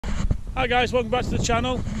Hi guys, welcome back to the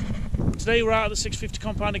channel. Today we're out at the 650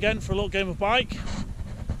 compound again for a little game of bike.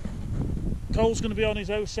 Cole's going to be on his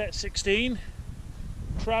Oset 16,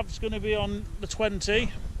 Trav's going to be on the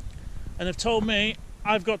 20, and they've told me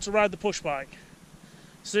I've got to ride the push bike.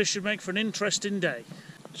 So this should make for an interesting day.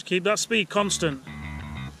 Just keep that speed constant.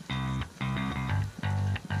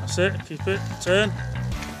 That's it, keep it, turn.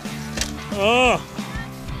 Oh!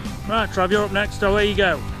 Right, Trav, you're up next, away you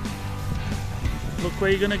go. Look where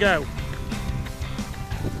you're going to go.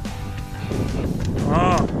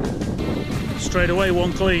 Ah, straight away,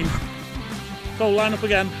 one clean. Cole, line up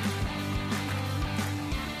again.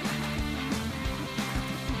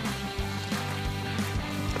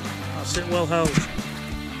 That's it, well held.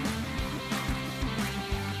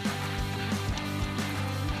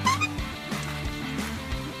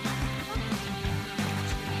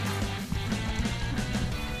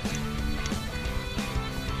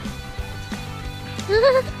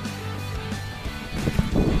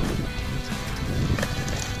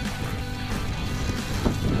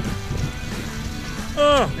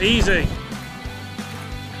 Oh, easy.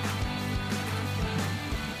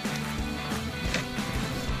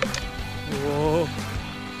 Whoa.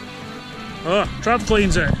 Oh, Trav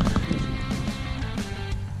cleans it.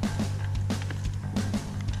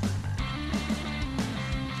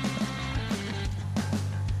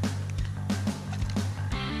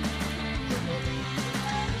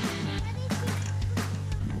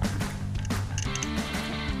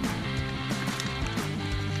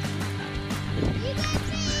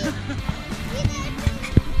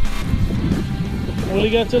 Will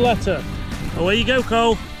you get to letter? Away you go,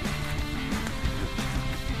 Cole.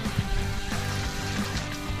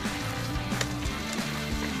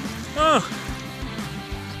 Oh.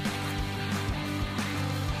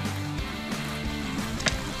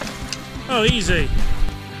 Oh, easy.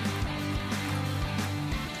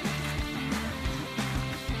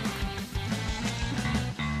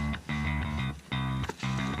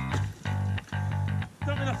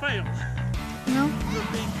 Don't mean I failed. No.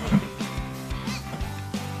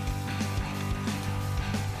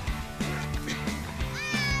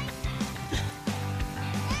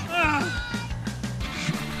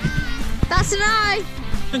 That's an eye.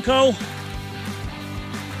 And Cole.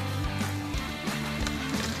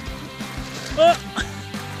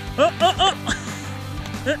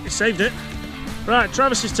 He saved it. Right,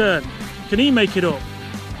 Travis's turn. Can he make it up?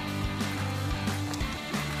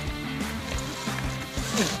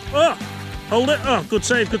 Oh, hold it. Oh, good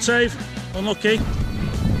save, good save. Unlucky.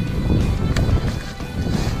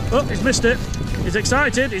 Oh, he's missed it. He's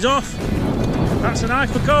excited, he's off. That's an eye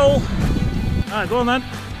for Cole. Alright, go on then.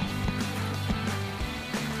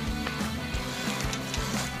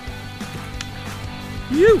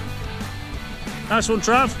 You. Nice one,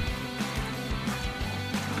 Trav.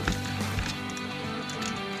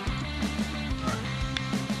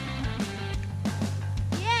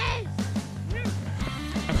 Yes.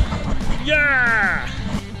 Yeah.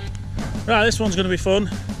 Right, this one's going to be fun.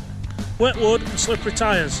 Wet wood and slippery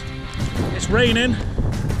tyres. It's raining.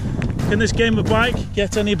 Can this game of bike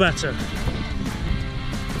get any better?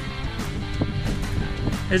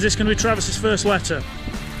 Is this going to be Travis's first letter?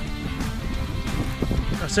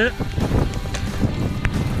 That's it.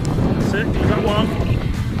 That's it. You got one.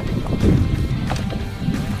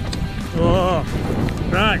 Oh,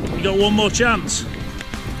 right. You got one more chance.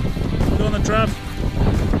 Go on then, Trav.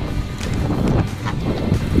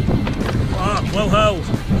 Ah, well held.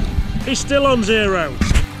 He's still on 0.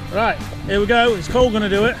 Right, here we go. Is Cole going to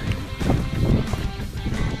do it?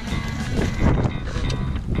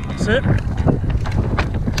 That's it.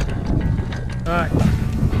 Right.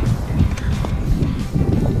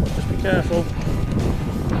 Careful.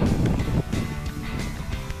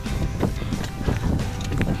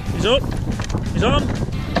 He's up. He's on.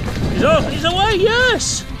 He's up. He's away.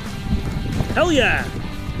 Yes. Hell yeah. Do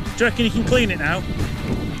you reckon he can clean it now?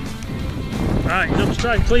 Right, he's up to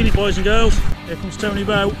try and clean it, boys and girls. Here comes Tony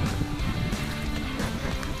Bow.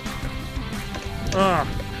 Ah, oh,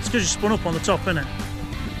 it's because you spun up on the top, innit?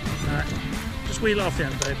 Right, just wheel it off the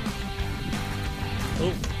end, babe.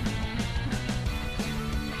 Oh.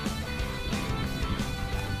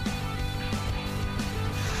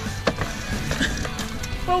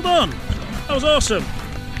 Well done! That was awesome!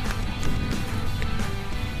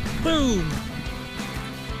 Boom!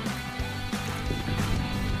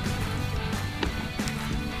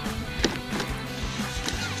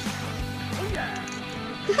 Oh yeah!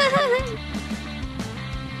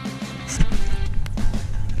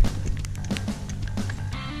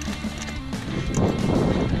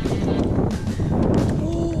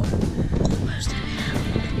 Oh, where's the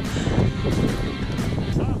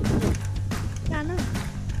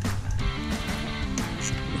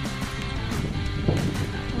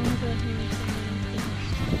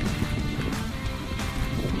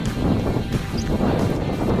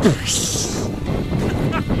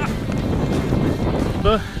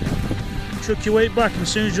remember, chuck your weight back, and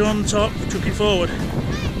as soon as you're on the top, chuck it forward.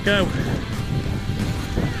 Go.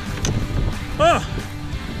 Oh!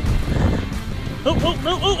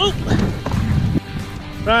 Oh!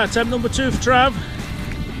 Right, attempt number 2 for Trav.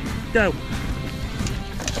 Go.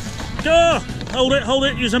 Go! Hold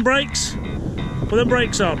it, use them brakes. Put them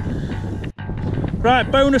brakes on. Right,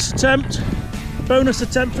 bonus attempt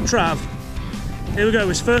for Trav. Here we go,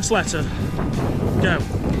 his first letter. Go.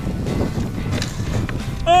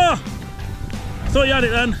 Oh! I thought you had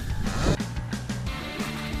it then.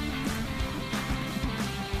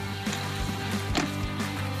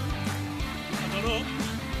 I got up.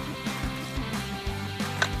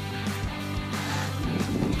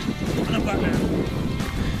 And I'm back down.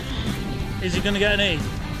 Is he going to get an E?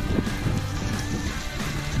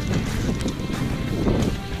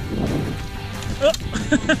 Oh.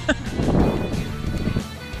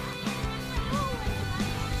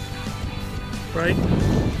 Brake.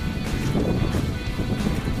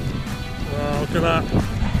 Oh, look at that.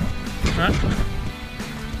 Right.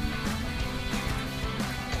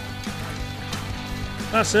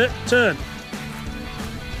 That's it, turn.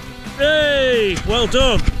 Hey, well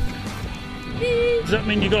done. Does that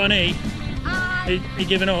mean you got an E? You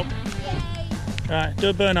giving up? Yay. Right, do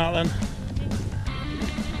a burnout then.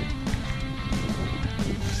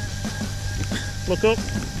 Look up.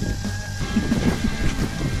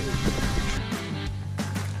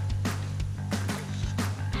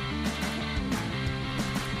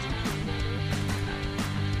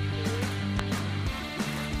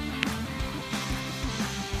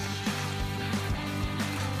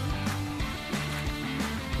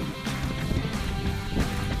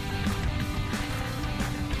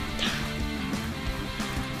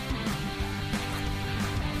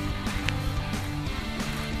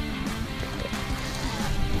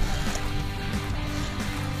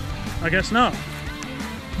 I guess not.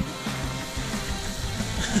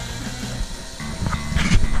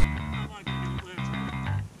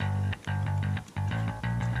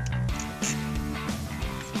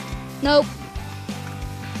 Nope.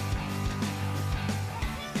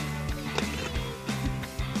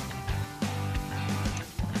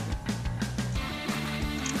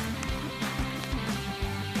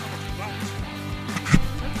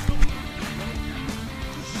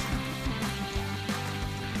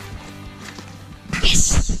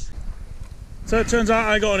 Yes! So it turns out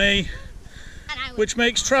I got an E, which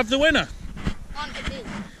makes Trav the winner. On a B.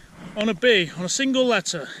 On a B, on a single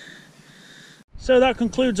letter. So that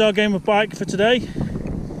concludes our game of bike for today.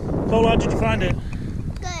 Paul, how did you find it?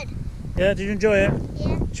 Good. Yeah, did you enjoy it?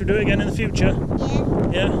 Yeah. Should we do it again in the future?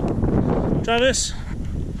 Yeah. Yeah? Travis?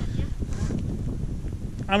 Yeah.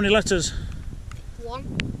 How many letters?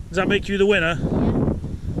 1. Does that make you the winner? Yeah.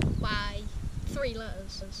 By 3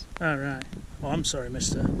 letters. Oh, right. Oh, I'm sorry,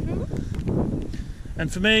 mister.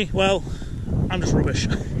 And for me, well, I'm just rubbish.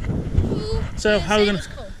 So how are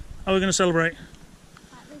we gonna celebrate?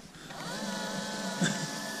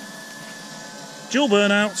 Dual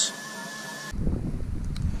burnouts.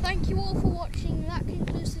 Thank you all for watching. That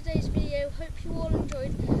concludes today's video. Hope you all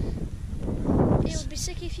enjoyed. It would be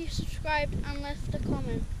sick if you subscribed and left a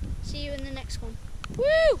comment. See you in the next one.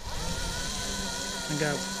 Woo! And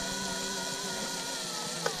go.